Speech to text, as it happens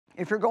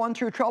If you're going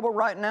through trouble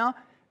right now,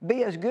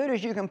 be as good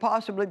as you can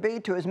possibly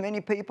be to as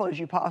many people as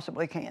you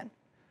possibly can.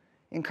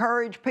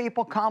 Encourage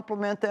people,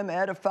 compliment them,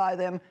 edify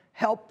them,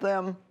 help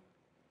them,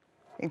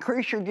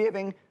 increase your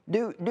giving.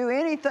 Do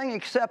anything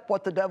except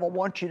what the devil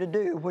wants you to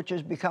do, which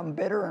is become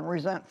bitter and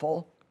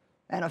resentful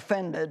and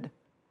offended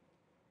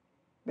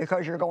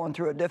because you're going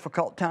through a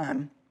difficult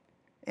time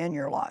in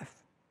your life.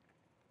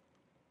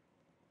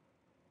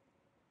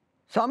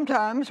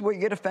 Sometimes we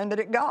get offended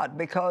at God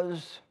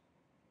because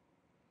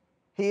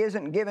He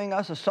isn't giving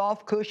us a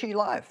soft, cushy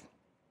life.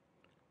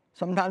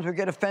 Sometimes we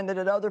get offended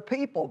at other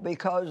people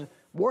because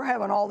we're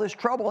having all this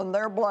trouble and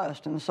they're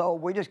blessed, and so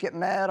we just get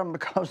mad at them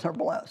because they're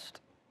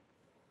blessed.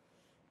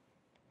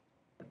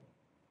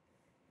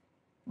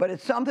 But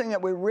it's something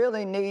that we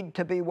really need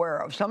to be aware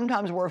of.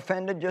 Sometimes we're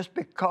offended just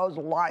because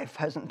life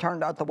hasn't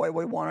turned out the way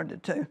we wanted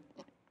it to.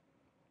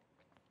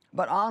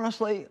 But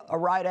honestly, a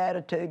right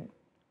attitude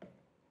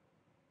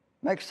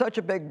makes such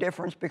a big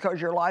difference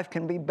because your life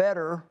can be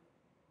better.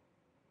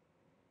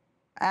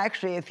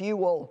 Actually, if you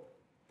will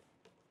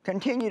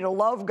continue to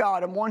love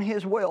God and want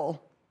His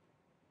will,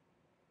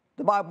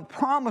 the Bible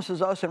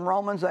promises us in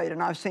Romans 8,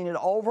 and I've seen it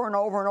over and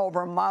over and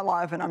over in my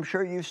life, and I'm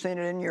sure you've seen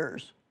it in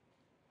yours,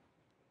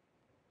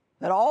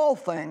 that all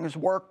things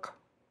work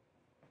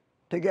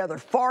together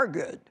for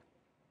good.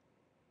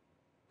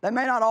 They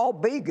may not all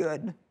be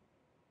good,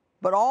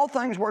 but all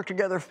things work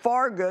together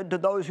for good to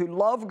those who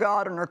love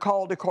God and are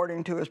called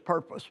according to His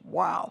purpose.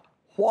 Wow,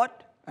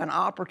 what an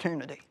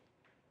opportunity.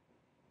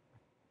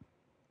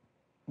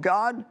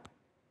 God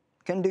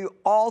can do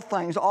all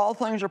things. All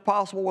things are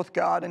possible with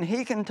God, and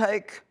He can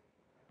take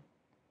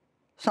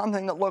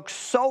something that looks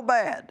so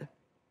bad,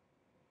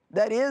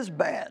 that is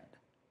bad,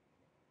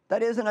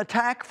 that is an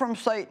attack from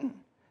Satan,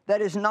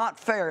 that is not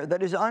fair,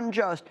 that is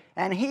unjust,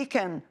 and He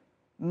can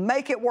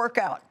make it work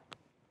out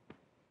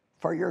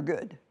for your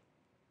good.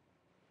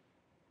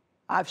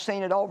 I've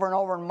seen it over and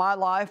over in my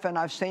life, and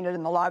I've seen it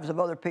in the lives of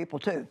other people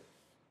too.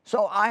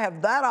 So I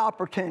have that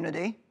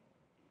opportunity.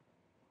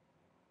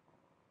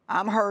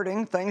 I'm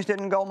hurting. Things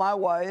didn't go my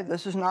way.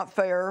 This is not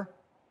fair.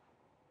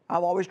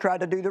 I've always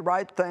tried to do the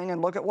right thing,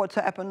 and look at what's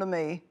happened to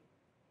me.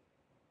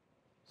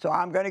 So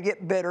I'm going to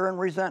get bitter and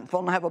resentful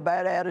and have a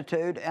bad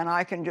attitude, and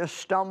I can just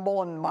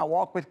stumble in my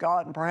walk with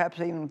God and perhaps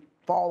even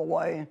fall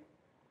away and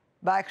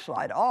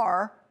backslide.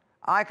 Or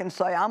I can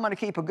say, I'm going to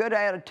keep a good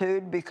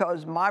attitude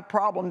because my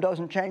problem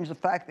doesn't change the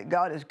fact that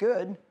God is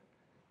good,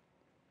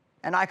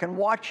 and I can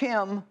watch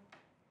Him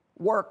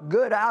work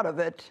good out of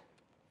it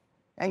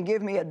and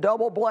give me a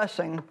double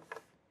blessing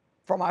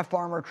for my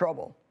former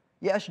trouble.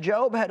 Yes,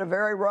 Job had a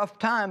very rough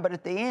time, but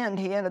at the end,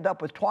 he ended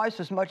up with twice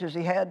as much as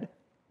he had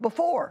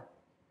before.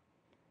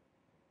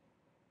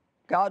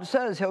 God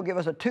says He'll give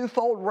us a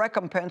twofold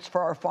recompense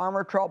for our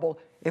former trouble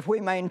if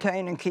we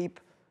maintain and keep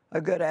a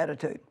good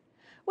attitude.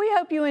 We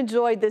hope you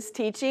enjoyed this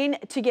teaching.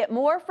 To get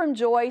more from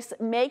Joyce,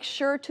 make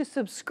sure to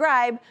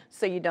subscribe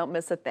so you don't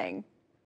miss a thing.